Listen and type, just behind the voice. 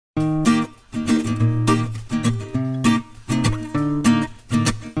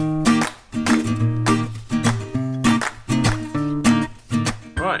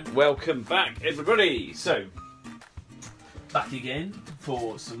welcome back everybody. So, back again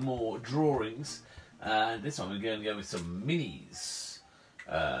for some more drawings. And this time we're going to go with some minis.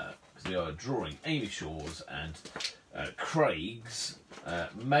 Because we are drawing Amy Shaw's and Craig's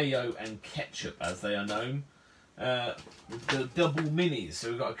Mayo and Ketchup, as they are known. The double minis.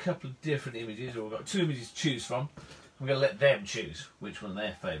 So we've got a couple of different images, or we've got two images to choose from. I'm going to let them choose which one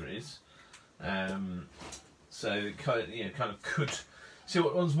their favourite is. So kind of could see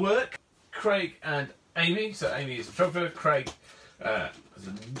what ones work. Craig and Amy. So Amy is a photographer. Craig has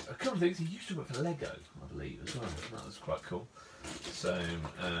a couple of things. He used to work for Lego, I believe, as well. That was quite cool. So,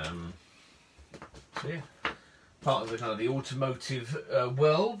 so yeah, part of the kind of the automotive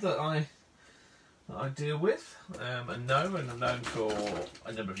world that I deal with and know, and I've known for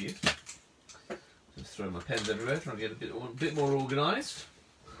a number of years. Just throwing my pens everywhere, trying to get a bit more organised.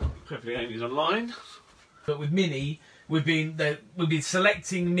 Hopefully Amy's online. But with Mini, we've been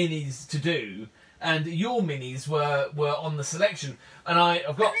selecting minis to do, and your minis were on the selection, and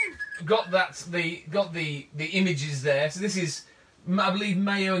I've got the images there. So this is, I believe,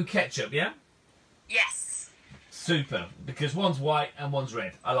 Mayo and Ketchup, yeah? Yes. Super, because one's white and one's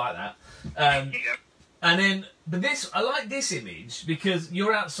red. I like that. And then, but this, I like this image because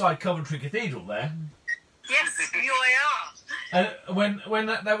you're outside Coventry Cathedral there. Yes, you are. And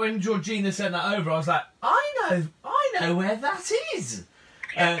when Georgina sent that over, I was like, I know where that is,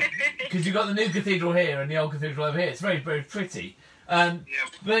 because you've got the new cathedral here and the old cathedral over here. It's very, very pretty. Yeah,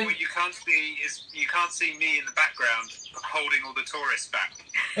 what you can't see is you me in the background holding all the tourists back.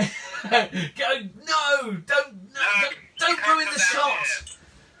 No, don't ruin the shot.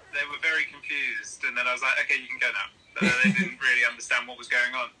 They were very confused, and then I was like, okay, you can go now. They didn't really understand what was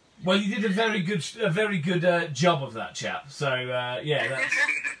going on. Well, you did a very good job of that, chap. So yeah, that's,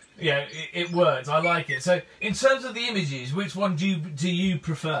 yeah, it worked. I like it. So in terms of the images, which one do you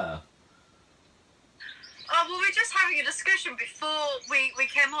prefer? Oh, well, we were just having a discussion before we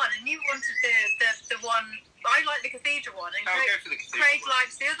came on, and you wanted the one. I like the cathedral one, and Craig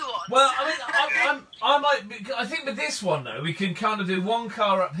likes the other one. Well, I mean, I think with this one though, we can kind of do one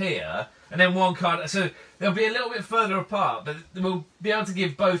car up here and then one car. So they'll be a little bit further apart, but we'll be able to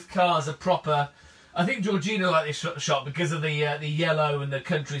give both cars a proper. I think Georgina liked this shot because of the yellow and the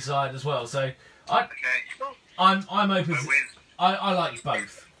countryside as well. So I'm open. I like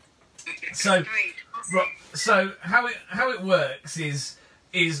both. So. Right, so how it works is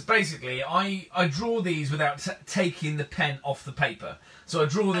basically I draw these without taking the pen off the paper. So I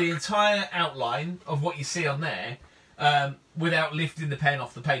draw the entire outline of what you see on there without lifting the pen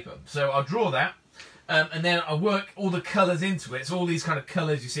off the paper. So I'll draw that, and then I work all the colours into it. So all these kind of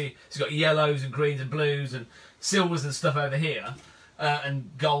colours you see, it's got yellows and greens and blues and silvers and stuff over here,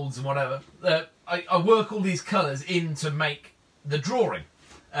 and golds and whatever. I work all these colours in to make the drawing.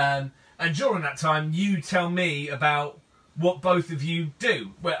 And during that time, you tell me about what both of you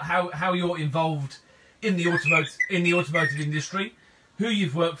do, how you're involved in the automotive industry, who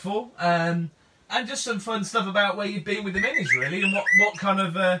you've worked for, and just some fun stuff about where you've been with the minis, really, and what kind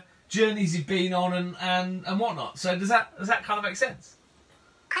of journeys you've been on and whatnot. So does that kind of make sense?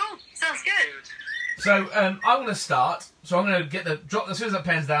 Cool, sounds good. So I'm going to start. So I'm going to drop as soon as that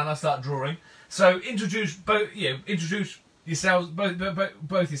pen's down. I start drawing. So introduce yourselves,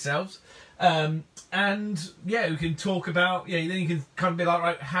 both yourselves, and yeah, we can talk about then you can kind of be like,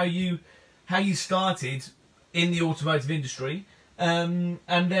 right, how you started in the automotive industry, and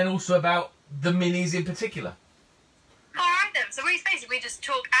then also about the minis in particular. All right then. So we just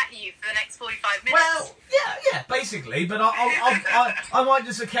talk at you for the next 45 minutes. Well, yeah, basically. But I might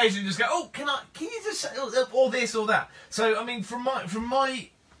just occasionally just go, oh, can you just say all this or that? So I mean, from my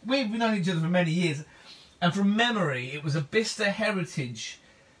we've known each other for many years. And from memory, it was a Bicester Heritage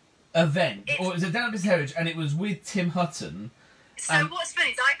event, or it was a down at Bicester Heritage, and it was with Tim Hutton. So what's funny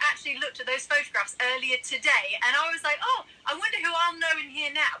is I actually looked at those photographs earlier today, and I was like, oh, I wonder who I'll know in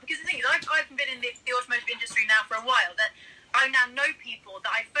here now. Because the thing is, I've been in the automotive industry now for a while, that I now know people that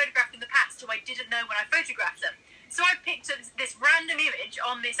I photographed in the past who I didn't know when I photographed them. So I picked up this random image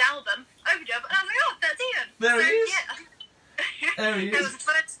on this album, opened it up, and I was like, oh, that's Ian. There he is. Yeah. There he is. It was the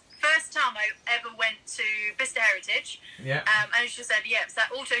first time I ever went to Bicester Heritage. Yeah. And she said, yeah, it's that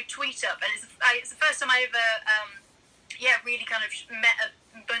auto tweet up, and it's the first time I ever, really kind of met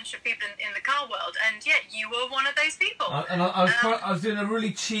a bunch of people in the car world, and yeah, you were one of those people. I was doing a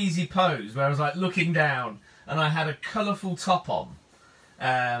really cheesy pose where I was like looking down, and I had a colourful top on.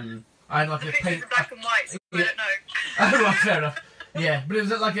 I had like a black and white, so I don't know. Oh, right, fair enough. Yeah, but it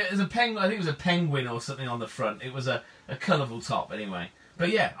was like a penguin. I think it was a penguin or something on the front. It was a colourful top, anyway. But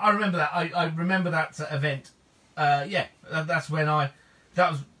yeah, I remember that. I remember that event. Yeah, that's when that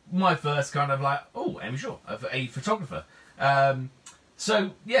was my first kind of like, oh, Amy Shaw, a photographer.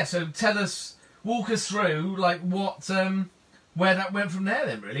 So tell us, walk us through like what, where that went from there.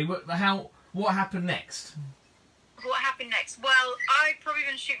 Then really, what happened next? What happened next? Well, I'd probably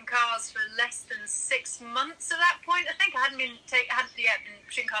been shooting cars for less than 6 months at that point. I think I hadn't been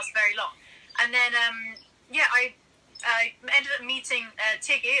shooting cars for very long. And then, I ended up meeting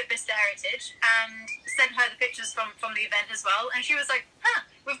Tiggy at Vista Heritage and sent her the pictures from the event as well. And she was like,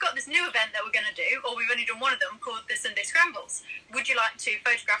 we've got this new event that we're going to do, or we've only done one of them, called the Sunday Scrambles. Would you like to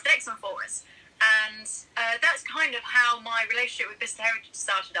photograph the next one for us? And that's kind of how my relationship with Vista Heritage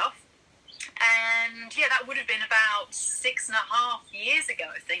started off. And yeah, that would have been about 6.5 years ago,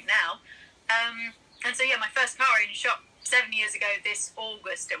 I think now. And so yeah, my first car I shot 7 years ago this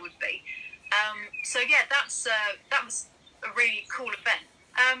August it would be. So yeah, that was a really cool event.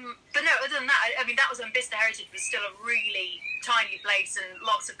 But no, other than that, I mean, that was when Vista Heritage was still a really tiny place and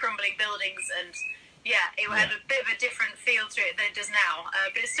lots of crumbling buildings, and yeah, it had a bit of a different feel to it than it does now.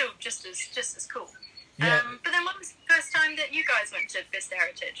 But it's still just as cool. Yeah. But then, what was the first time that you guys went to Vista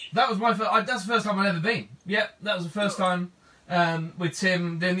Heritage? That was my first. That's the first time I'd ever been. Yep, that was the first time with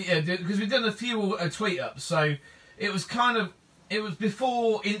Tim. Then because we'd done a few tweet ups, so it was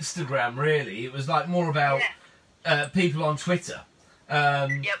before Instagram. Really, it was like more about people on Twitter.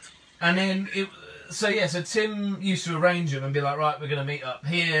 And then so Tim used to arrange them and be like, right, we're going to meet up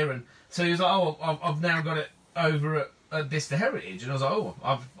here, and so he was like, oh, I've now got it over at Vista Heritage, and I was like, oh,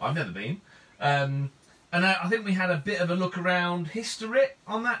 I've never been. And I think we had a bit of a look around history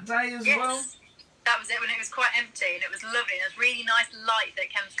on that day as well. That was it, when it was quite empty, and it was lovely. There was really nice light that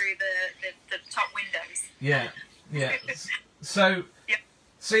came through the top windows. Yeah. So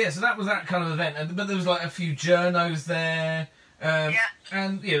that was that kind of event. But there was like a few journos there,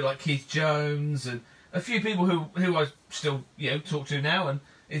 and like Keith Jones and a few people who I still talk to now, and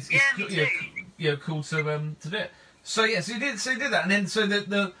it's cool to do it. So you did that, and then so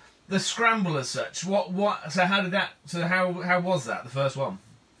the scramble as such. So how did that? So how was that? The first one.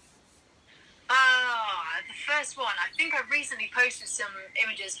 The first one. I think I recently posted some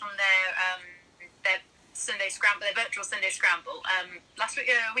images from their Sunday Scramble, their virtual Sunday Scramble. Last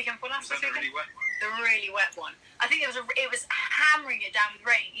week, weekend before last. Was that the really wet one? The really wet one. I think it was hammering it down with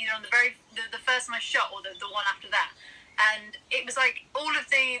rain, either on the first one I shot or the one after that. And it was like all of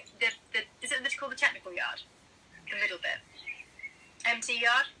the is it what you call the technical yard? The middle bit. MT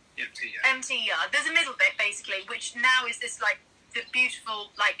yard? Empty yard. There's a middle bit basically, which now is this like the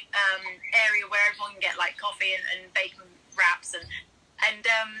beautiful like area where everyone can get like coffee and bacon wraps and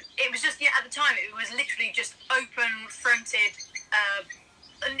it was just at the time it was literally just open fronted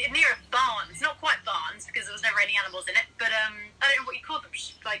near barns, not quite barns because there was never any animals in it, but I don't know what you call them,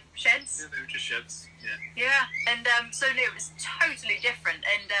 like sheds. Yeah, they were just sheds. Yeah, and so no, it was totally different,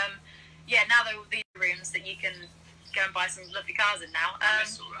 and now there are these rooms that you can go and buy some lovely cars in now. I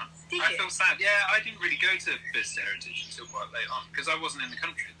miss all that. I feel sad. Yeah, I didn't really go to Vista Heritage until quite late on because I wasn't in the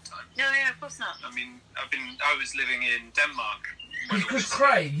country at the time. No, yeah, of course not. I mean, I was living in Denmark. Because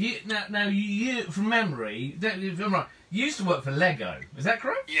Craig, you from memory, if I'm right, you used to work for Lego. Is that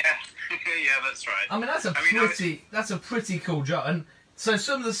correct? Yeah, yeah, that's right. I mean, that's a pretty cool job. And so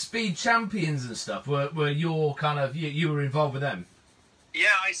some of the Speed Champions and stuff were your kind of you were involved with them.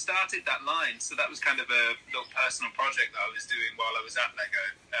 Yeah, I started that line, so that was kind of a little personal project that I was doing while I was at Lego.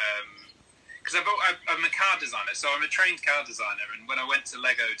 Because I'm a car designer, so I'm a trained car designer, and when I went to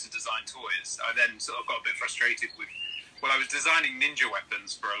Lego to design toys, I then sort of got a bit frustrated with, I was designing ninja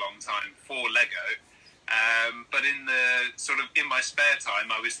weapons for a long time for Lego, but in my spare time,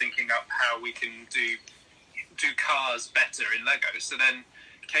 I was thinking up how we can do cars better in Lego. So then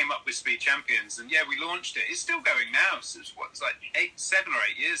came up with Speed Champions, and we launched it. It's still going now. So it's 7 or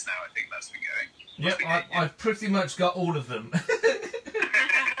 8 years now. I think that's been going. Yep, I've pretty much got all of them.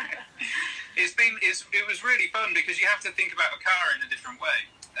 It was really fun because you have to think about a car in a different way.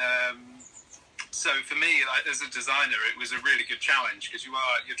 So for me, as a designer, it was a really good challenge because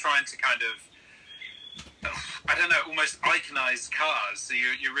you're trying to kind of, I don't know, almost iconize cars. So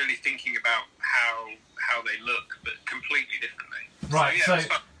you're really thinking about how they look, but completely differently. Right.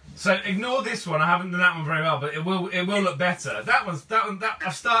 So ignore this one. I haven't done that one very well, but it will look better. That I've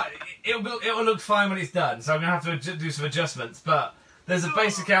started. It will look fine when it's done. So I'm gonna have to do some adjustments. But there's a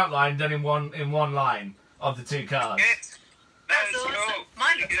basic outline done in one line of the two cars. That's awesome.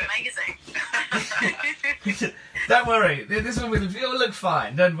 Mine looks amazing. Don't worry. This one will look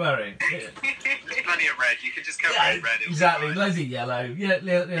fine. Don't worry. There's plenty of red. You can just cover it in red. Exactly. Loads of yellow. Yeah.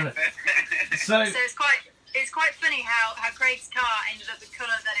 So it's quite funny how Craig's car ended up the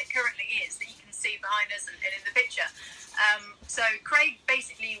colour that it currently is, that you can see behind us and in the picture. So Craig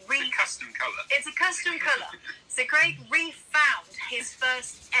basically It's a custom colour. It's a custom colour. So Craig refound his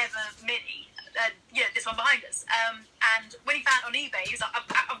first ever Mini. This one behind us. And when he found it on eBay, he was like,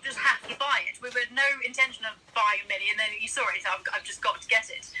 "I just have to buy it." We had no intention of buying a Mini, and then he saw it, so I've just got to get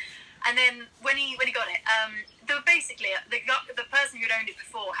it. And then when he got it, they were basically the person who'd owned it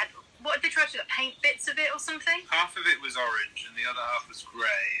before had, what did they try to do? Paint bits of it or something? Half of it was orange, and the other half was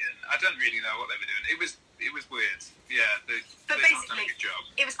grey, and I don't really know what they were doing. It was weird. Yeah, they've not done a good job.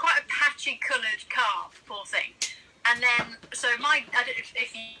 It was quite a patchy coloured car, poor thing. And then, so I don't know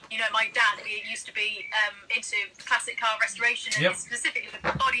if you know my dad, he used to be into classic car restoration, and specifically the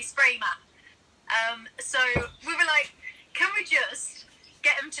body spray man. So we were like, can we just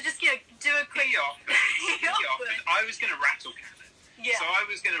get him to just, do a quick... He offered. I was going to rattle can it. Yeah. So I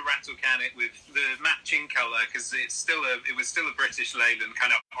was going to rattle can it with the matching colour, because it was still a British Leyland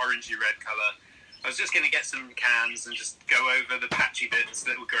kind of orangey red colour. I was just going to get some cans and just go over the patchy bits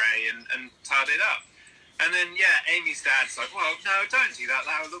that were grey and tidy it up. And then, Amy's dad's like, well, no, don't do that.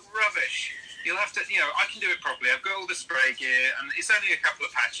 That would look rubbish. You'll have to, I can do it properly. I've got all the spray gear, and it's only a couple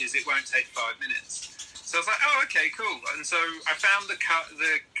of patches. It won't take 5 minutes. So I was like, oh, okay, cool. And so I found the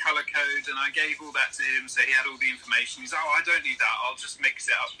colour code, and I gave all that to him, so he had all the information. He's like, oh, I don't need that. I'll just mix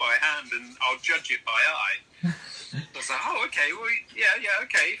it up by hand, and I'll judge it by eye. I was like, oh, okay, well,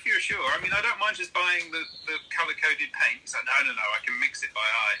 okay, if you're sure. I mean, I don't mind just buying the colour-coded paint. He's like, no, I can mix it by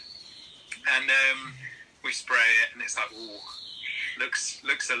eye. And we spray it, and it's like, ooh, looks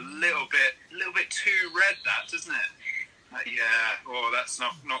a little bit too red, that, doesn't it? Like, that's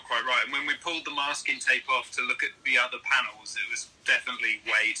not quite right. And when we pulled the masking tape off to look at the other panels, it was definitely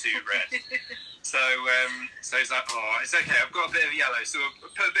way too red. So he's like, oh, it's okay, I've got a bit of yellow, so I'll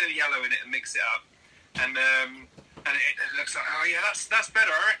put a bit of yellow in it and mix it up. And it looks like, oh yeah, that's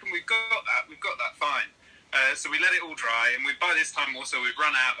better. I reckon we've got that fine. So we let it all dry, and by this time also we've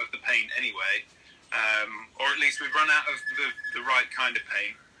run out of the paint anyway, or at least we've run out of the right kind of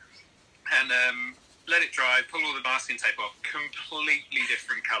paint. And let it dry, pull all the masking tape off, completely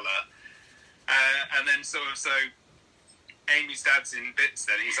different colour. And then so Amy's dad's in bits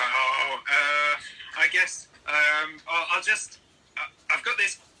then. He's like, I guess I've got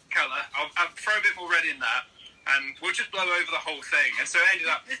this colour, I'll throw a bit more red in that, and we'll just blow over the whole thing. And so it ended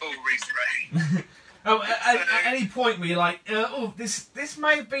up all respray. At any point were you like, this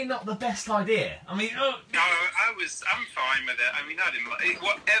may have been not the best idea? I mean, No, I'm fine with it. I mean, I didn't like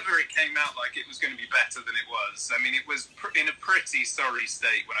whatever it came out like, it was going to be better than it was. I mean, it was in a pretty sorry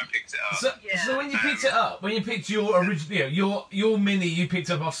state when I picked it up. So when you picked it up, when you picked your original, your Mini, you picked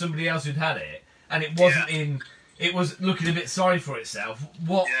up off somebody else who'd had it, and it wasn't it was looking a bit sorry for itself.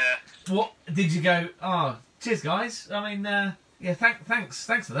 What did you go? Oh, cheers, guys. I mean,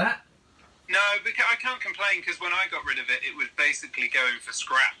 thanks for that. No, because I can't complain, because when I got rid of it, it was basically going for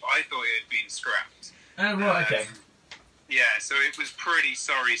scrap. I thought it had been scrapped. Oh, right, okay. Yeah, so it was pretty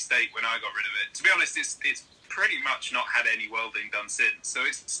sorry state when I got rid of it. To be honest, it's pretty much not had any welding done since, so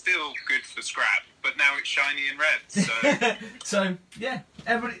it's still good for scrap, but now it's shiny and red, so... So,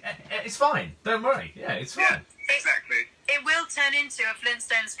 everybody, it's fine. Don't worry. Yeah, it's fine. Yeah, exactly. It will turn into a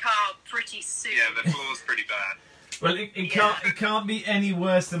Flintstones car pretty soon. Yeah, the floor's pretty bad. Well, it can't be any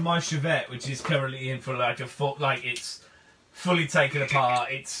worse than my Chevette, which is currently in for it's fully taken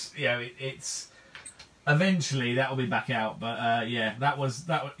apart. It's it's eventually that'll be back out, but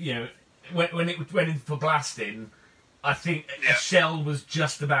when it went in for blasting, I think a shell was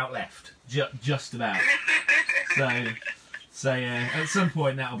just about left, just about. so at some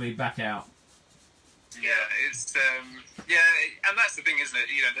point that'll be back out. Yeah, it's and that's the thing, isn't it?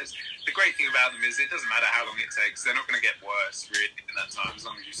 The great thing about them is it doesn't matter how long it takes; they're not going to get worse really in that time, as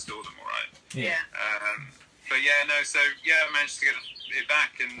long as you store them all right. Yeah. But I managed to get it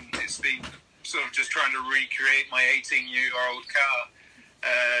back, and it's been sort of just trying to recreate my 18-year-old car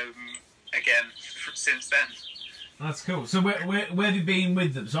again since then. That's cool. So where have you been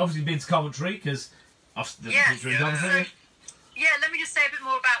with them? So obviously you've been to Coventry, because there's a picture in Coventry. Yeah, let me just say a bit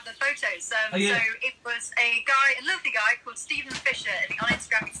more about the photos. So it was a lovely guy called Stephen Fisher, on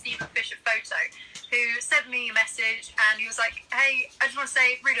Instagram, it's Stephen Fisher Photo, who sent me a message, and he was like, hey, I just want to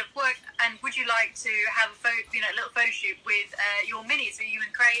say, really good work, and would you like to have a little photo shoot with your Minis, with you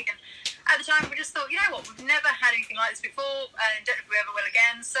and Craig? And at the time, we just thought, you know what, we've never had anything like this before, and don't know if we ever will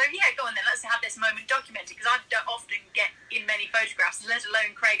again, so go on then, let's have this moment documented, because I don't often get in many photographs, let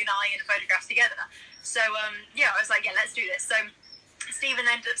alone Craig and I in a photograph together. So, I was like, let's do this. So, Stephen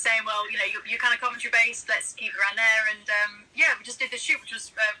ended up saying, well, you're kind of Coventry based, let's keep it around there. And, we just did the shoot, which was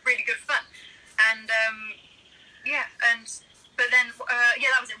really good fun. And, but then,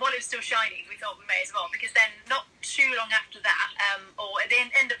 that was it. While it was still shiny, we thought we may as well, because then not too too long after that, or at the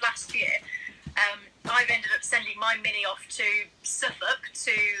end of last year, I've ended up sending my Mini off to Suffolk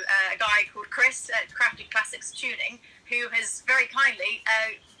to a guy called Chris at Crafted Classics Tuning, who has very kindly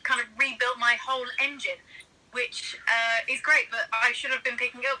kind of rebuilt my whole engine, which is great, but I should have been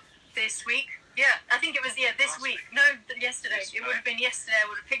picking up this week. Yeah, I think it was, this week. No, yesterday. It would have been yesterday. I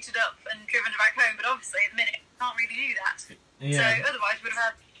would have picked it up and driven it back home, but obviously at the minute, I can't really do that. Yeah. So otherwise, we would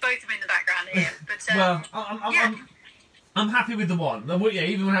have had both of them in the background here. But, well, I'm happy with the one. Yeah,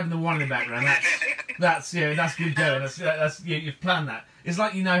 even having the one in the background, that's good going. That's you've planned that. It's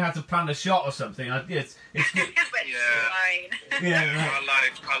like you know how to plan a shot or something. It's good. Yeah. I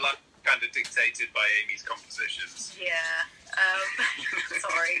like kind of dictated by Amy's compositions. Yeah.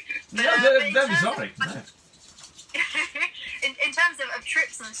 Sorry. But, No, don't be sorry. No. in terms of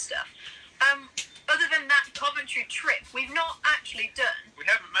trips and stuff, other than that Coventry trip, we've not actually done. We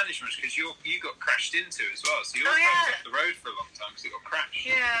haven't managed much because you got crashed into as well, so your car was off the road for a long time because it got crashed.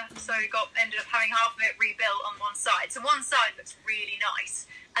 Yeah, so we ended up having half of it rebuilt on one side. So one side looks really nice,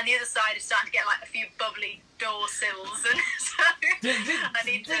 and the other side is starting to get like a few bubbly door sills. And so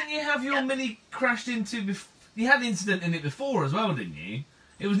didn't you have your Mini crashed into? You had an incident in it before as well, didn't you?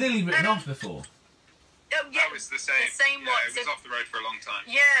 It was nearly written off before. Oh, yeah, that was the same one. It was off the road for a long time.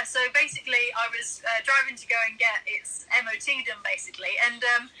 Yeah, so basically I was driving to go and get its MOT done, basically. And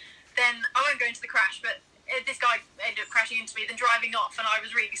then, I won't go into the crash, but this guy ended up crashing into me, then driving off, and I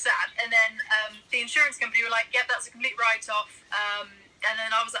was really sad. And then the insurance company were like, yep, that's a complete write-off. And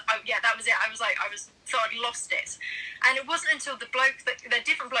then I was like, that was it. I thought I'd lost it. And it wasn't until the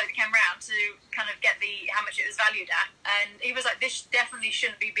different bloke that came round to kind of get how much it was valued at. And he was like, this definitely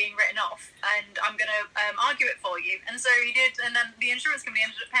shouldn't be being written off. And I'm going to argue it for you. And so he did. And then the insurance company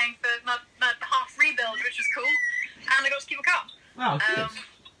ended up paying for my half rebuild, which was cool. And I got to keep a car. Wow, good.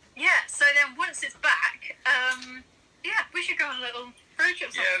 Yeah, so then once it's back, we should go on a little road trip.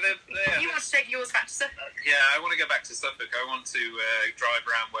 You want to take yours back to Suffolk? Yeah, I want to go back to Suffolk. I want to drive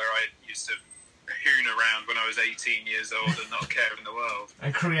around where I used to hoon around when I was 18 years old and not care in the world.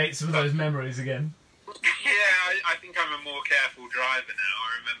 And create some of those memories again. Yeah, I think I'm a more careful driver now.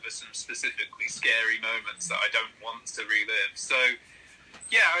 I remember some specifically scary moments that I don't want to relive. So,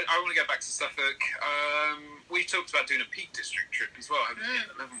 yeah, I want to go back to Suffolk. We've talked about doing a Peak District trip as well, haven't we?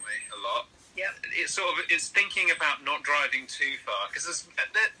 A lot. Yep. It's thinking about not driving too far because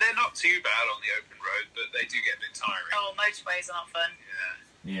they're not too bad on the open road, but they do get a bit tiring. Oh, motorways aren't fun.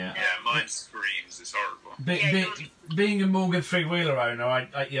 Yeah, mine screams. It's horrible. Being a Morgan three-wheeler owner,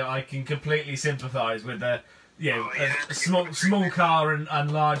 I can completely sympathise with the small car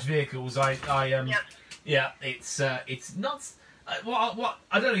and large vehicles. It's not. What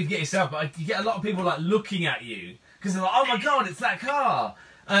I don't know if you get yourself, but you get a lot of people like looking at you because they're like, oh my god, it's that car.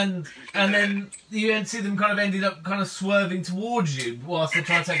 And then you see them ended up swerving towards you whilst they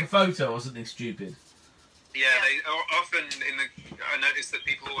try to take a photo or something stupid. Yeah, they often I notice that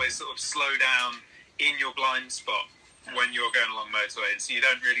people always sort of slow down in your blind spot when you're going along motorway, and so you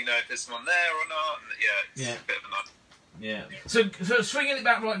don't really know if there's someone there or not. And it's a bit of a nut. Yeah. So swinging it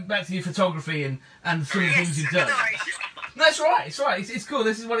back to your photography and some of the things you've done. That's right. It's right. It's cool.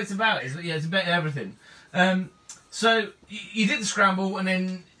 This is what it's about. It's about everything. So you did the scramble, and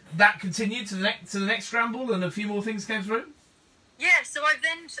then that continued to the next scramble, and a few more things came through. Yeah. So I've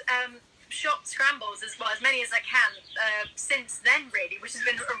then shot scrambles as many as I can since then, really, which has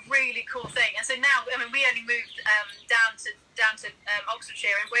been a really cool thing. And so now, we only moved down to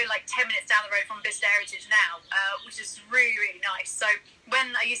Oxfordshire, and we're like 10 minutes down the road from Bicester Heritage now, which is really, really nice. So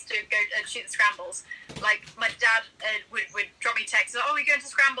when I used to go and shoot the scrambles, like my dad would drop me texts, like, oh, are you going to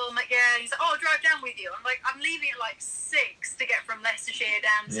scramble? I'm like, yeah. He's like, oh, I'll drive down with you. I'm like, I'm leaving at like 6 to get from Leicestershire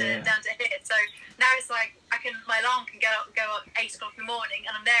down to here. So now it's like my alarm can go up 8 o'clock in the morning,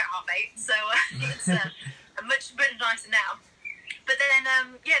 and I'm there at 8:30. So it's a much nicer now. But then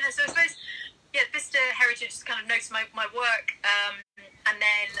so I suppose Bicester Heritage kind of noticed my work, and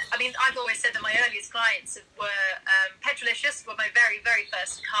then I've always said that my earliest clients were Petrolicious, were my very, very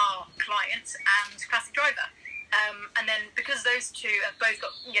first car client, and Classic Driver. And then because those two have both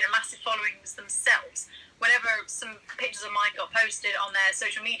got massive followings themselves, whenever some pictures of mine got posted on their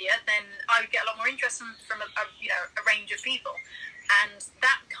social media, then I would get a lot more interest from a range of people, and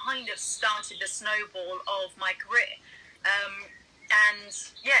that kind of started the snowball of my career. And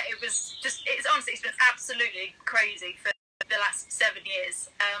it's been absolutely crazy for the last 7 years.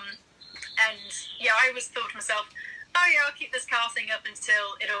 I always thought to myself, I'll keep this car thing up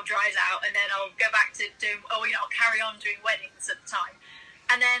until it all dries out, and then I'll go back to I'll carry on doing weddings at the time.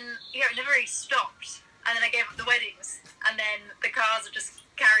 And then, it never really stopped. And then I gave up the weddings, and then the cars have just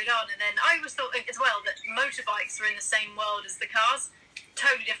carried on. And then I always thought as well that motorbikes were in the same world as the cars,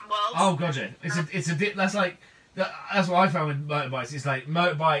 totally different worlds. Oh god, yeah. That's like that's what I found with motorbikes. It's like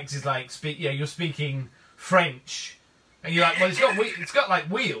motorbikes is like you're speaking French, and you're like, well, it's got like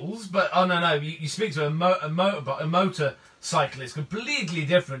wheels, but oh no, you speak to a motorcyclist completely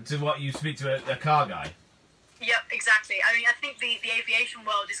different to what you speak to a car guy. Yep, exactly. I mean, I think the aviation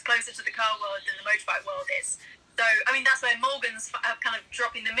world is closer to the car world than the motorbike world is. So, I mean, that's where Morgan's kind of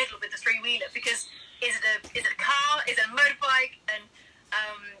drop in the middle with the three-wheeler, because is it a car? Is it a motorbike? And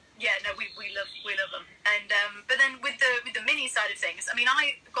yeah, no, we love them. And but then with the mini side of things, I mean,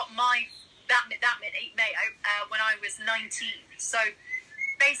 I got that mini Mayo when I was 19. So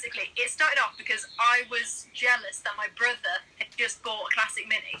basically, it started off because I was jealous that my brother had just bought a classic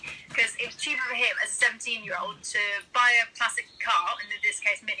mini, because it was cheaper for him as a 17-year-old to buy a classic car, and in this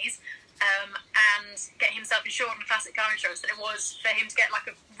case minis, and get himself insured on classic car insurance, than it was for him to get like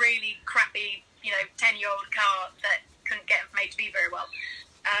a really crappy, 10-year-old car that couldn't get made to be very well.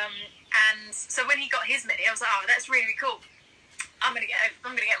 And so when he got his mini, I was like, oh, that's really cool. I'm gonna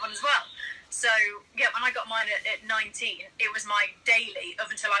get one as well. So yeah, when I got mine at 19, it was my daily up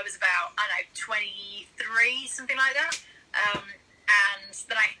until I was about 23, something like that. And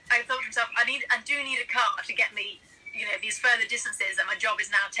then I thought to myself, I do need a car to get me these further distances that my job is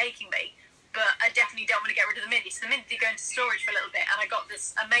now taking me. But I definitely don't want to get rid of the mini. So the mini did go into storage for a little bit, and I got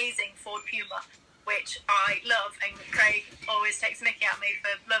this amazing Ford Puma, which I love, and Craig always takes the mickey at me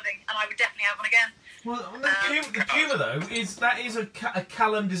for loving, and I would definitely have one again. Well, the Puma though is a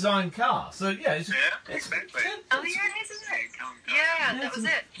Callum designed car, so yeah, it's exactly. Oh yeah, it is, isn't it? Yeah, that was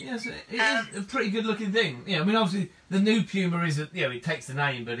it. Yes, it is a pretty good looking thing. Yeah, I mean obviously the new Puma is it takes the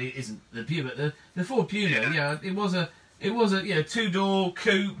name, but it isn't the Puma. The Ford Puma, it was a 2-door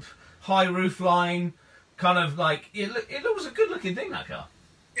coupe, high roof line, kind of like it was a good looking thing, that car.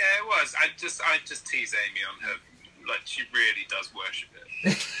 Yeah, it was. I just tease Amy on her, like she really does worship it.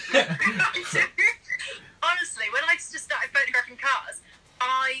 Honestly, when I just started photographing cars,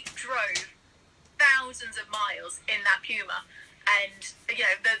 I drove thousands of miles in that Puma, and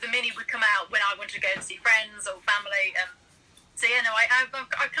the mini would come out when I wanted to go and see friends or family. So yeah, no, I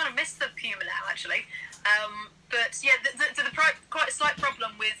kind of miss the Puma now actually. But yeah, the quite a slight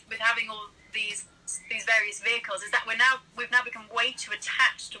problem with having all these various vehicles is that we've now become way too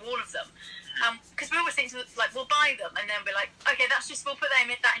attached to all of them, because we always think like we'll buy them and then we're like, okay, we'll put that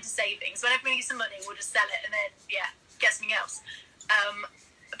into savings. Whenever we need some money, we'll just sell it and then get something else.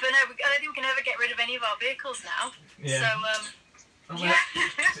 But no, I don't think we can ever get rid of any of our vehicles now. Yeah. So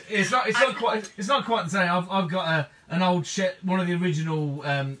it's not quite the same. I've got an old one of the original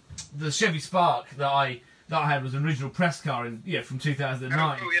the Chevy Spark that I had was an original press car from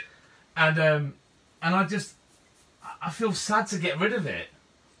 2009. Oh, yeah. And I feel sad to get rid of it.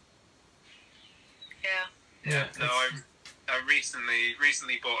 Yeah. No, I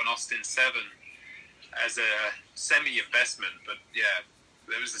recently bought an Austin 7 as a semi-investment, but yeah,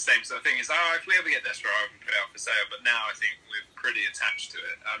 it was the same sort of thing. It's if we ever get desperate, I can put it out for sale. But now I think we're pretty attached to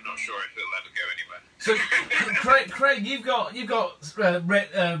it. I'm not sure if it'll ever go anywhere. So, Craig, you've got red,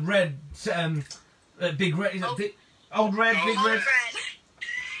 big red. Is it old red, big red?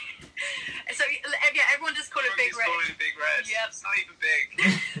 So yeah, everyone just call it Big Red. Calling it Big Red. Yep. It's not even big.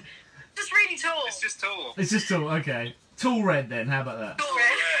 Just really tall. It's just tall. It's just tall. Okay, tall red then. How about that? Tall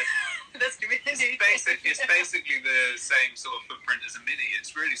red. That's gonna be the new thing. It's basically the same sort of footprint as a mini.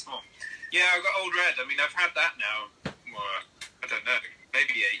 It's really small. Yeah, I've got old red. I mean, I've had that now. I don't know,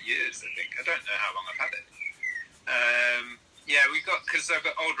 maybe 8 years. I think. I don't know how long I've had it. Yeah, because I've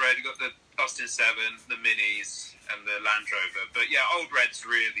got old red. We've got the Austin 7, the minis, and the Land Rover. But yeah, old red's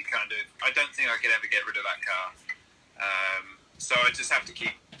really kind of. I don't think I could ever get rid of that car. So I just have to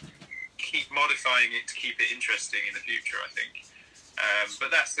keep modifying it to keep it interesting in the future, I think.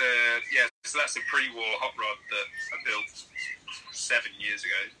 But that's so that's a pre-war hot rod that I built 7 years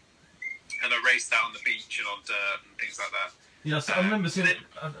ago, and I raced that on the beach and on dirt and things like that. Yeah, so I remember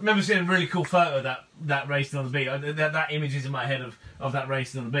seeing a really cool photo of that racing on the beach. That image is in my head of that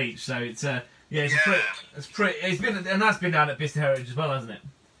racing on the beach. So it's it's been, and that's been down at Bicester Heritage as well, hasn't it?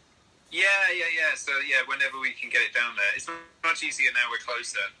 Yeah. So yeah, whenever we can get it down there, it's much easier now we're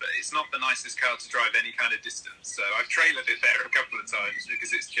closer. But it's not the nicest car to drive any kind of distance. So I've trailered it there a couple of times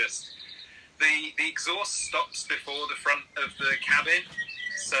because it's just the exhaust stops before the front of the cabin.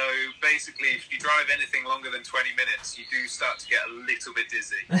 So basically, if you drive anything longer than 20 minutes, you do start to get a little bit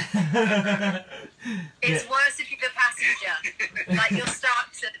dizzy. It's worse if you're the passenger. Like you'll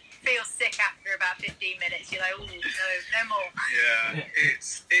start to feel sick after about 15 minutes. You're like, oh no more. Yeah,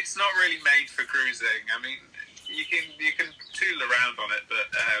 it's not really made for cruising. I mean, you can tool around on it, but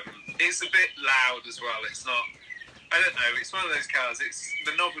it's a bit loud as well. It's not. I don't know. It's one of those cars.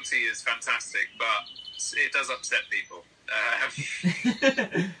 The novelty is fantastic, but it does upset people.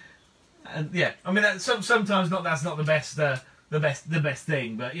 And yeah, I mean, sometimes that's not the best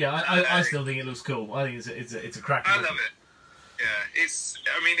thing, but yeah, I still think it looks cool. I think it's a cracking. I love it. Yeah,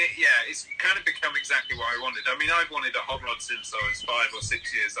 it's kind of become exactly what I wanted. I mean, I've wanted a hot rod since I was 5 or 6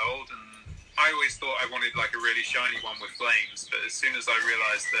 years old, and I always thought I wanted like a really shiny one with flames. But as soon as I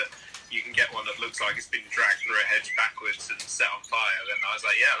realised that you can get one that looks like it's been dragged through a hedge backwards and set on fire, then I was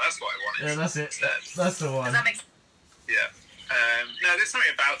like, yeah, that's what I wanted. Yeah, that's it. Instead. That's the one. Does that make sense? Yeah. No, there's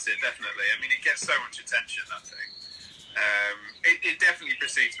something about it, definitely. I mean, it gets so much attention, that thing. It definitely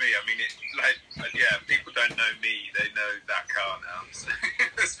precedes me. I mean, people don't know me; they know that car now. So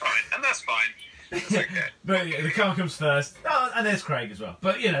that's fine, and that's fine. That's okay. But yeah, the car comes first. Oh, and there's Craig as well.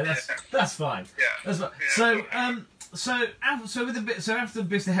 But you know, that's fine. Yeah. That's fine. Yeah, So after the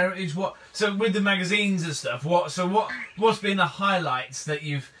Business Heritage, with the magazines and stuff, what's been the highlights that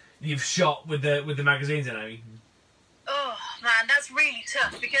you've shot with the magazines, Amy? Oh man, that's really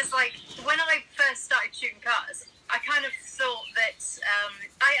tough because like when I first started shooting cars, I kind of thought that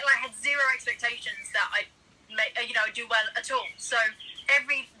I had zero expectations that I'd do well at all. So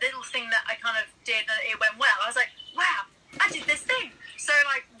every little thing that I kind of did, it went well. I was like, wow, I did this thing. So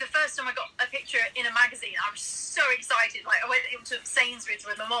like the first time I got a picture in a magazine, I was so excited. Like I went into Sainsbury's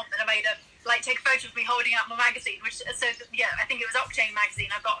with my mum and I made take a photo of me holding out my magazine. I think it was Octane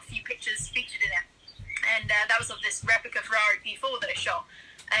magazine. I've got a few pictures featured in it, and that was of this replica Ferrari P4 that I shot,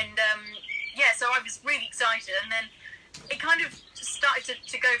 and. So I was really excited, and then it kind of started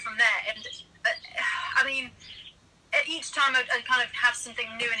to go from there. And I mean, each time I kind of have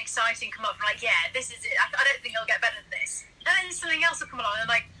something new and exciting come up, I'm like, yeah, this is it. I don't think I'll get better than this. And then something else will come along, and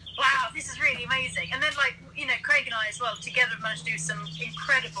I'm like, wow, this is really amazing. And then Craig and I as well together managed to do some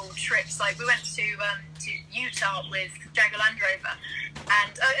incredible trips. Like we went to Utah with Jaguar Land Rover,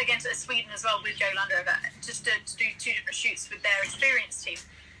 and again to Sweden as well with Jaguar Land Rover, just to do 2 different shoots with their experience team.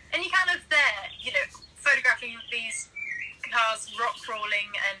 And you're kind of there, photographing these cars rock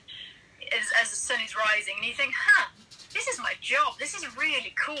crawling and as the sun is rising, and you think, this is my job. This is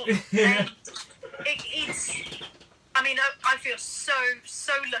really cool. And I feel so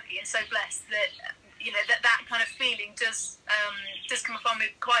lucky and so blessed that that kind of feeling does come upon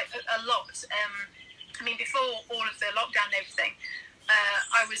me quite a lot. Before all of the lockdown and everything.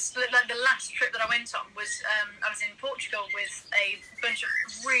 I was like the last trip that I went on was I was in Portugal with a bunch of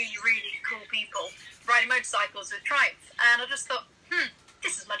really, really cool people riding motorcycles with Triumph, and I just thought,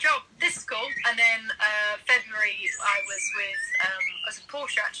 this is my job, this is cool. And then February I was in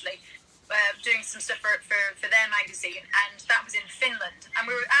Porsche actually doing some stuff for their magazine, and that was in Finland, and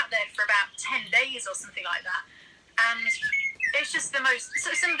we were out there for about 10 days or something like that, and it's just some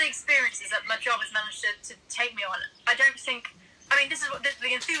of the experiences that my job has managed to take me on. This is what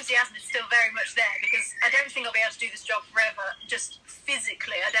the enthusiasm is still very much there, because I don't think I'll be able to do this job forever. Just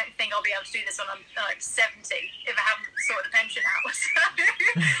physically, I don't think I'll be able to do this when I'm 70 if I haven't sorted the pension out.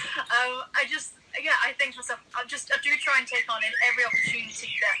 I think to myself, I do try and take on in every opportunity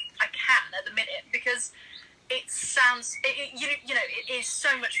that I can at the minute, because it is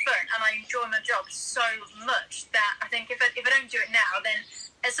so much fun, and I enjoy my job so much that I think if I don't do it now, then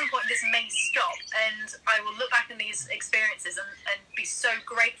at some point this may stop, and I will look back on these experiences and be so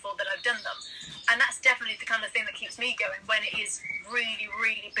grateful that I've done them. And that's definitely the kind of thing that keeps me going when it is really,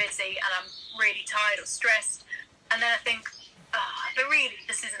 really busy and I'm really tired or stressed. And then I think, but really,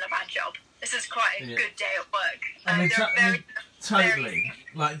 this isn't a bad job. This is quite a good day at work.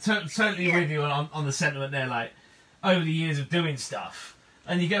 Totally with you on the sentiment there. Like over the years of doing stuff,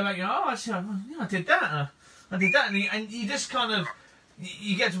 and you go back, and go, actually, I did that, and you just kind of.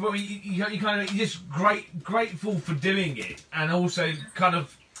 You get to where you're just grateful for doing it, and also kind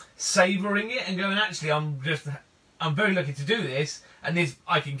of savouring it and going, actually, I'm very lucky to do this, and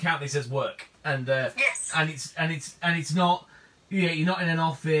I can count this as work, and yes, and it's not, you're not in an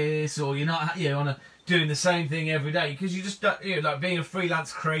office, or you're not doing the same thing every day, because you just like being a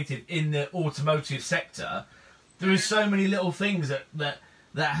freelance creative in the automotive sector, there is so many little things that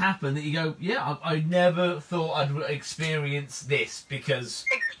happen that you go, I never thought I'd experience this because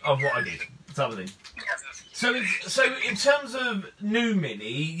of what I did, type of thing. So in terms of new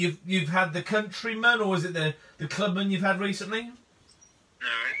Mini, you've had the Countryman, or was it the Clubman you've had recently? No,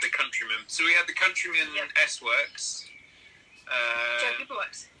 the Countryman. So we had the Countryman S-Works.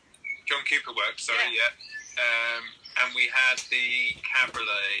 John Cooper Works, sorry, yeah. And we had the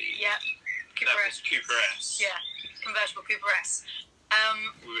Cabriolet. Yeah. That was Cooper S. Yeah, convertible Cooper S.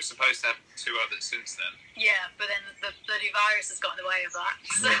 We were supposed to have 2 others since then. Yeah, but then the bloody virus has got in the way of that.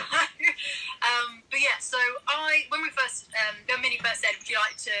 So, but yeah, so when Minnie first said, would you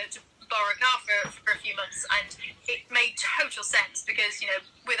like to borrow a car for a few months, and it made total sense because, you know,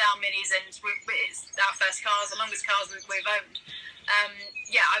 with our Minis and it's our first cars, the longest cars we've owned,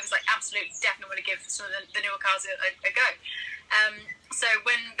 yeah, I was like, absolutely, definitely want to give some of the newer cars a go. So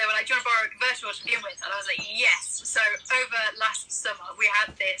when they were like, do you want to borrow a convertible to begin with? And I was like, yes. So over last summer, we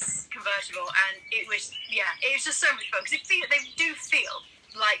had this convertible, and it was just so much fun because they do feel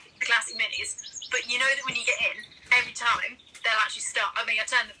like the classic Minis, but you know that when you get in, every time they'll actually start. I mean, I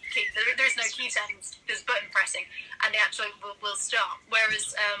turn the key. There is no key turns. There's button pressing, and they actually will start.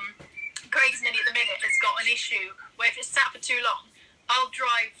 Whereas Craig's Mini at the minute has got an issue where if it's sat for too long, I'll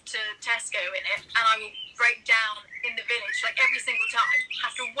drive to Tesco in it, and I will break down in the village like every single time.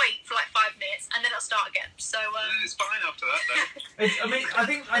 Have to wait for like 5 minutes, and then I'll start again. So it's fine after that, though. I mean,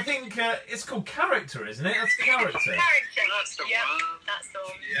 I think it's called Character, isn't it? That's Character. Character. That's the one. That's the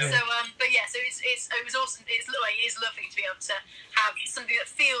one. Yeah. So but yeah, so it was awesome. It is lovely to be able to have something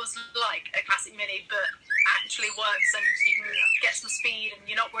that feels like a classic Mini, but actually works, and you can get some speed, and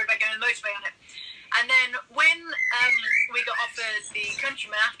you're not worried about going on the motorway on it. And then when we got offered the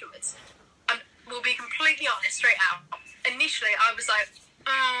Countryman afterwards, we'll be completely honest, straight out. Initially, I was like,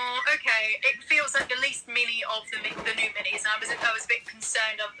 oh, okay, it feels like the least Mini of the new Minis, and I was a bit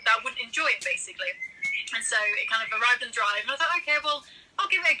concerned that I wouldn't enjoy it, basically. And so it kind of arrived on drive, and I thought, okay, well, I'll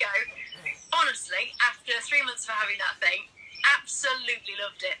give it a go. Honestly, after 3 months of having that thing, absolutely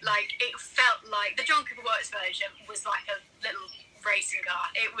loved it. Like, it felt like the John Cooper Works version was like a little racing car.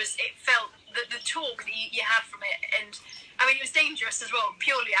 It felt the torque that you had from it, and I mean, it was dangerous as well,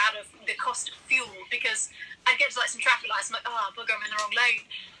 purely out of the cost of fuel, because I'd get to like some traffic lights, I'm like, oh, bugger, I'm in the wrong lane,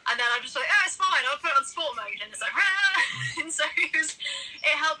 and then I'm just like, oh, it's fine, I'll put it on sport mode, and it's like, and so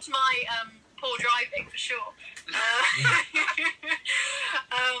it helped my poor driving for sure.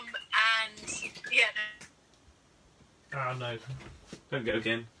 And yeah. Oh no! Don't go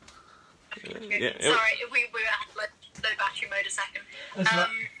again. Sorry, we were at low battery mode a second.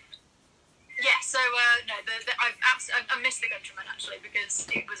 Yeah, so no, I missed the Countryman actually because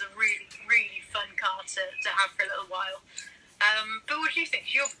it was a really, really fun car to have for a little while. But what do you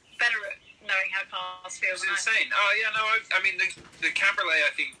think? You're better at knowing how cars feel. It was insane. Oh yeah, no, I mean the Cabriolet. I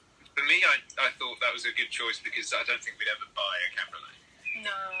think for me, I thought that was a good choice because I don't think we'd ever buy a Cabriolet.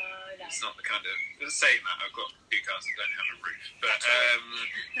 No. It's not the kind of saying that I've got 2 cars that don't have a roof, but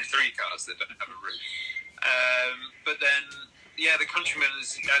 3 cars that don't have a roof. But then. Yeah, the Countryman,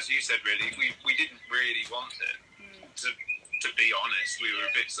 as you said, really, we didn't really want it. To be honest, we were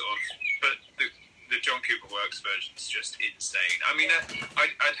a bit sort of. But the John Cooper Works version is just insane. I mean,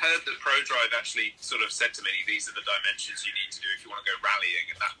 I'd heard that ProDrive actually sort of said to me, these are the dimensions you need to do if you want to go rallying,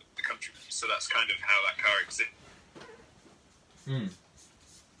 and that the Countryman. So that's kind of how that car exists.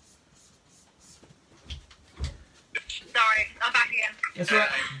 Sorry, I'm back again. It's all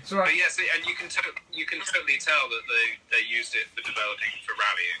right. It's all right. But yes, and you can totally tell that they used it for developing for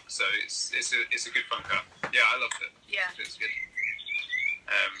rallying. So it's a good fun car. Yeah, I loved it. Yeah, it's good.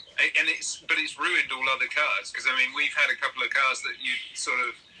 And it's ruined all other cars because I mean we've had a couple of cars that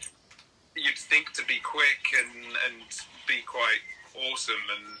you'd think to be quick and be quite awesome,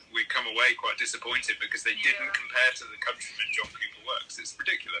 and we come away quite disappointed because they didn't compare to the Countryman John Cooper Works. It's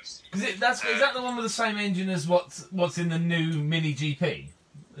ridiculous. Is that the one with the same engine as what's in the new Mini GP?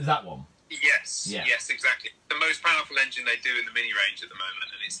 Is that one? Yes. Yeah. Yes, exactly. The most powerful engine they do in the Mini range at the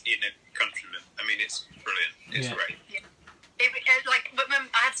moment, and it's in a Countryman. I mean, it's brilliant. It's great. Yeah. But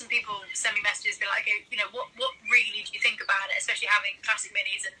I had some people send me messages, be like, okay, you know, what really do you think about it, especially having classic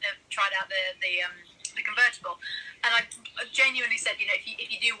Minis and tried out the convertible. And I genuinely said, you know, if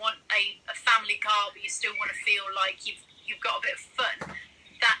you do want a family car, but you still want to feel like you've got a bit of fun,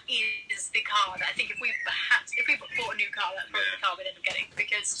 that is the car that I think if we bought a new car, that's probably the car we'd end up getting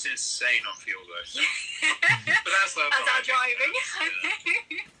because it's insane on fuel though. So. But that's our driving.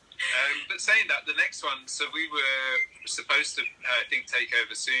 But saying that, the next one, so we were supposed to, I think, take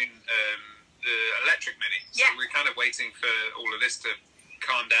over soon the electric Mini. So we're kind of waiting for all of this to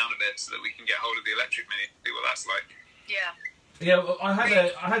calm down a bit so that we can get hold of the electric Mini, see what that's like. Yeah. Yeah, well, I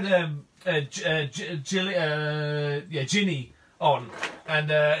had Ginny on,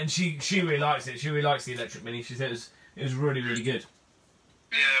 and she really likes it. She really likes the electric Mini. She said it was really, really good.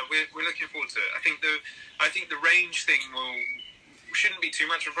 Yeah, we're looking forward to it. I think the range thing shouldn't be too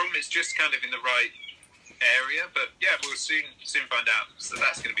much of a problem. It's just kind of in the right area, but yeah, we'll soon find out. So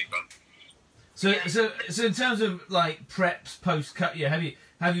that's going to be fun. So in terms of like preps post cut, have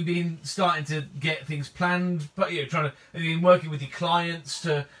have you been starting to get things planned? But trying to have you been working with your clients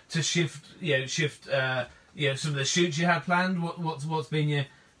to shift some of the shoots you had planned? What's been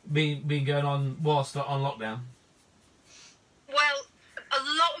going on whilst on lockdown? Well, a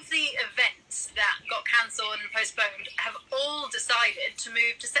lot of the events that got cancelled and postponed have all decided to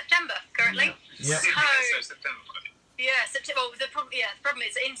move to September currently. Yeah. So September. Yeah, September. Well, the problem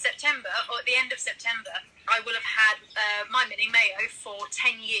is in September, or at the end of September, I will have had my mini Mayo for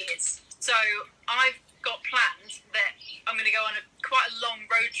 10 years. So I've got planned that I'm going to go on quite a long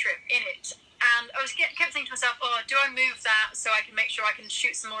road trip in it. And I kept thinking to myself, do I move that so I can make sure I can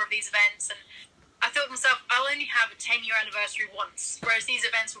shoot some more of these events? And I thought to myself, I'll only have a 10-year anniversary once, whereas these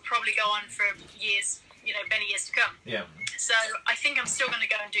events will probably go on for years, many years to come. Yeah. So I think I'm still going to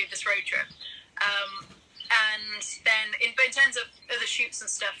go and do this road trip. And then in terms of other shoots and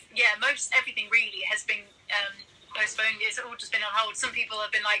stuff, everything really has been postponed. It's all just been on hold. Some people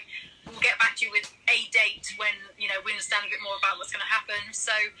have been like, we'll get back to you with a date when, we understand a bit more about what's going to happen.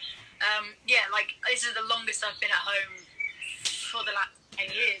 So, this is the longest I've been at home for the last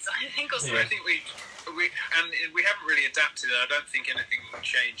 10 years, I think, or so. I think we haven't really adapted, and I don't think anything will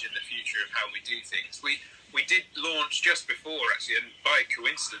change in the future of how we do things. We did launch just before, actually, and by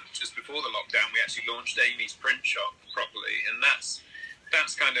coincidence, just before the lockdown, we actually launched Amy's print shop properly, and that's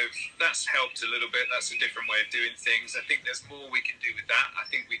helped a little bit. That's a different way of doing things. I think there's more we can do with that. I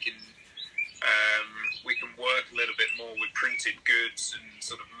think we can work a little bit more with printed goods and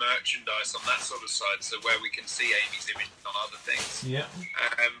sort of merchandise on that sort of side, so where we can see Amy's image on other things. Yeah.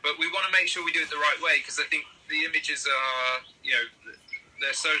 But we want to make sure we do it the right way, because I think the images are,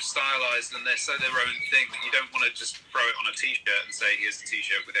 they're so stylized and they're so their own thing that you don't want to just throw it on a t-shirt and say, here's a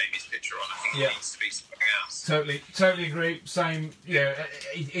t-shirt with Amy's picture on. I think it needs to be something else. Totally agree. Same.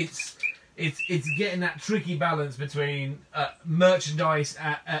 It's getting that tricky balance between merchandise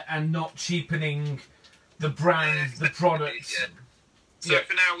and not cheapening the brand, the products. Yeah. So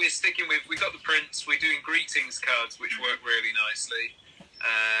for now, we're sticking with, we got the prints, we're doing greetings cards, which work really nicely.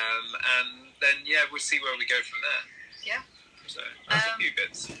 And then, we'll see where we go from there. Yeah. So, that's a few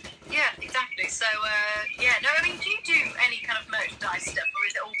bits. Yeah, exactly. So, do you do any kind of merchandise stuff, or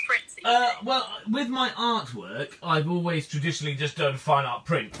is it all prints? Well, with my artwork, I've always traditionally just done fine art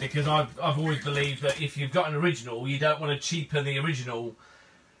print, because I've always believed that if you've got an original, you don't want to cheapen the original.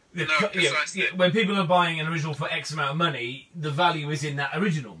 When people are buying an original for X amount of money, the value is in that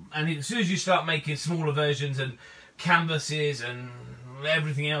original. And as soon as you start making smaller versions and canvases and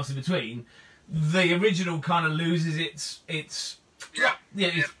everything else in between, the original kind of loses its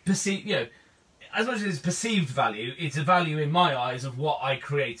perceived, as much as it's perceived value, it's a value in my eyes of what I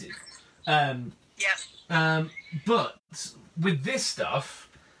created. But with this stuff,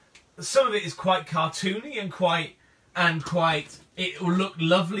 some of it is quite cartoony and quite it will look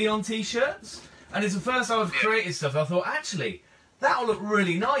lovely on t-shirts. And it's the first time I've created stuff I thought, actually, that'll look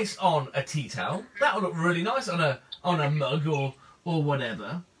really nice on a tea towel. That'll look really nice on a mug or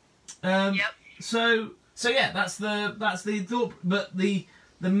whatever. So that's the thought. But the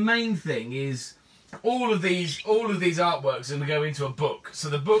main thing is all of these artworks are going to go into a book. So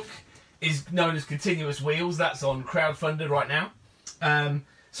the book is known as Continuous Wheels. That's on crowdfunded right now.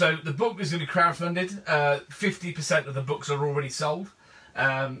 So the book is going to be crowdfunded. 50% of the books are already sold.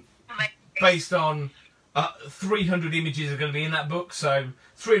 Based on 300 images are going to be in that book. So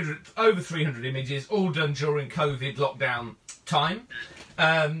over 300 images, all done during COVID lockdown time.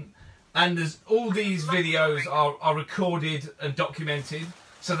 And there's all these videos are recorded and documented.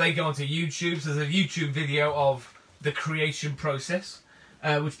 So they go onto YouTube. So there's a YouTube video of the creation process,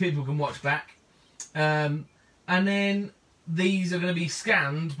 which people can watch back. And then these are going to be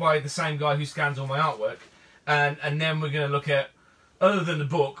scanned by the same guy who scans all my artwork. And then we're going to look at, other than the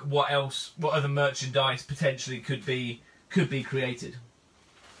book, what other merchandise potentially could be created.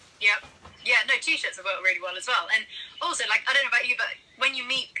 Yep. Yeah, no, t-shirts have worked really well as well. And also, I don't know about you, but when you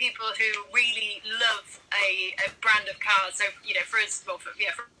meet people who really love a brand of cars, so, for us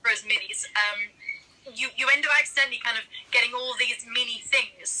minis, you end up accidentally kind of getting all these mini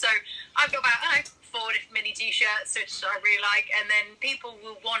things. So I've got about, 4 different mini t-shirts, which I really like, and then people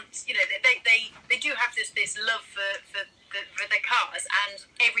will want, they do have this love for their cars and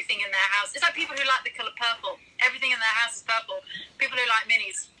everything in their house. It's like people who like the colour purple. Everything in their house is purple. People who like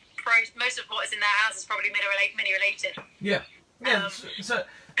minis, most of what is in their house is probably mini related. Yeah. So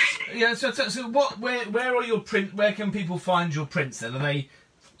what? Where are your print? Where can people find your prints? Then are they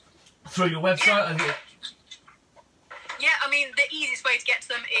through your website? Yeah, I mean, the easiest way to get to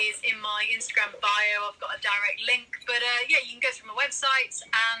them is in my Instagram bio. I've got a direct link. But, you can go through my website.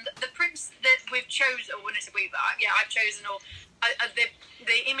 And the prints that we've chosen, or when I say I've chosen, or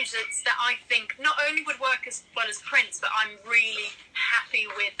the image that I think not only would work as well as prints, but I'm really happy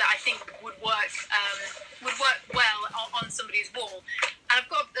with, that I think would work well on somebody's wall. And I've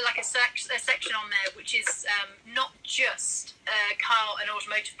got like a section on there which is not just car and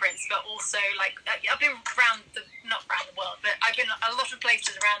automotive prints, but also like I've been not around the world, but I've been a lot of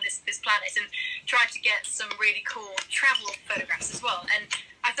places around this planet and tried to get some really cool travel photographs as well. And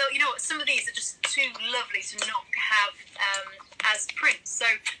I thought, you know what, some of these are just too lovely to not have as prints. So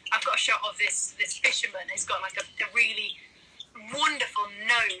I've got a shot of this fisherman. He's got like a really wonderful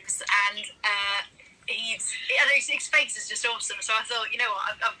nose, and his face is just awesome. So I thought, you know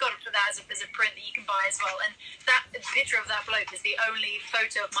what, I've got to put that as a print that you can buy as well. And that picture of that bloke is the only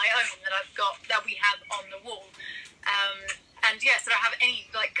photo of my own that I've got that we have on the wall. And yeah, so I don't have any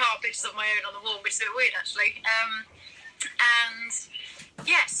like car pictures of my own on the wall, which is a bit weird actually. And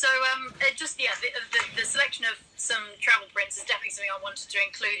yeah, so the selection of some travel prints is definitely something I wanted to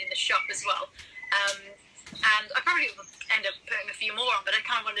include in the shop as well. And I probably will end up putting a few more on, but I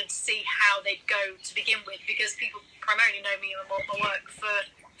kind of wanted to see how they'd go to begin with, because people primarily know me and my work for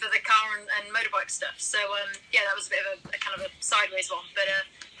the car and motorbike stuff. So yeah, that was a bit of a kind of a sideways one. But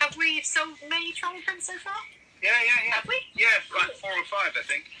have we sold many travel prints so far? Yeah. Have we? Yeah, like 4 or 5, I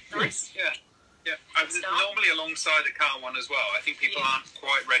think. Nice. Yeah. Normally alongside a car one as well. I think people aren't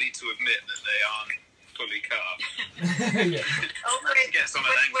quite ready to admit that they aren't fully car. Yeah. Oh,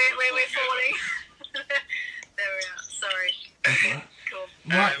 we're falling. There we are. Sorry. Cool.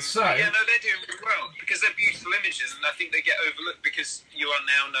 Right, so yeah, no, they're doing really well because they're beautiful images, and I think they get overlooked because you are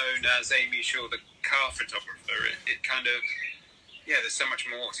now known as Amy Shaw, the car photographer. It kind of, there's so much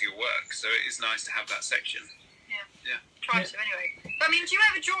more to your work, so it is nice to have that section. Yeah. Try to anyway. But I mean, do you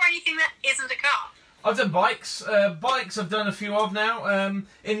ever draw anything that isn't a car? I've done bikes. Bikes I've done a few of now.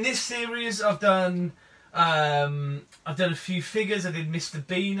 In this series I've done a few figures. I did Mr.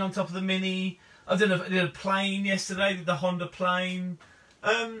 Bean on top of the Mini. I did a plane yesterday, did the Honda plane.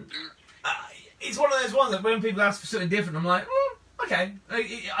 It's one of those ones that when people ask for something different, I'm like, okay.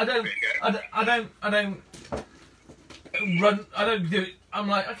 I don't do it. I'm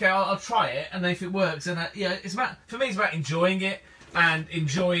like, okay, I'll try it, and if it works, and for me, it's about enjoying it and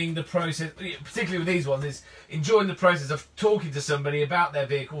enjoying the process. Particularly with these ones, is enjoying the process of talking to somebody about their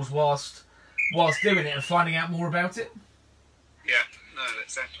vehicles whilst doing it and finding out more about it. Yeah, no,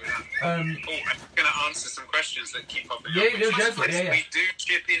 that's exactly that. I'm going to answer some questions that keep popping up. Yeah, go for it. Yeah. We do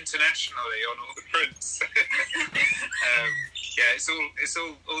ship internationally on all the prints. It's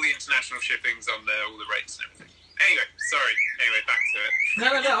all the international shippings on there, all the rates and everything. Anyway, back to it.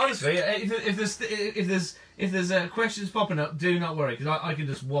 No. Honestly, if there's questions popping up, do not worry, because I can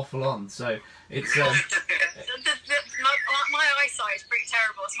just waffle on. So it's. My eyesight is pretty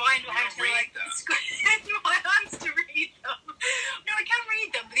terrible, so I have to like squint my eyes to read them. No, I can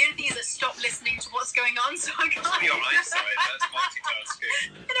read them, but the only thing is I stop listening to what's going on, so I can't. Your eyesight, that's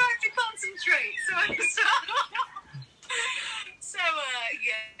multitasking. I have to concentrate, so I start. So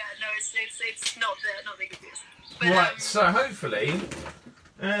it's not the easiest. But, right, so hopefully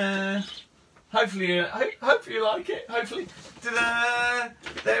you like it. Hopefully,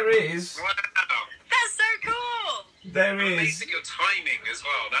 there is. Wow, that's so cool. There is. Amazing your timing as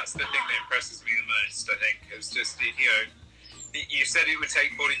well. That's the thing that impresses me the most. I think it's just you said it would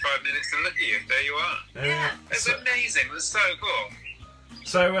take 45 minutes, and look at you, there you are. Yeah, it's amazing. That's so cool.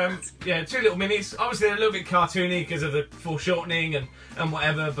 So 2 little minis. Obviously, they're a little bit cartoony because of the foreshortening and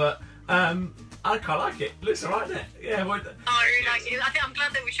whatever, but I quite like it. Looks alright, doesn't it? Yeah. I really like it. I'm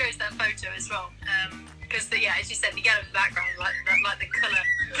glad that we chose that photo as well, because as you said, the yellow background, like the colour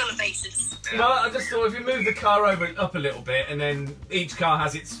bases. Well, I just thought if you move the car up a little bit, and then each car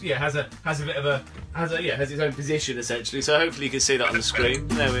has its has its own position essentially. So hopefully you can see that on the screen.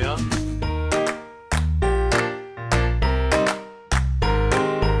 There we are.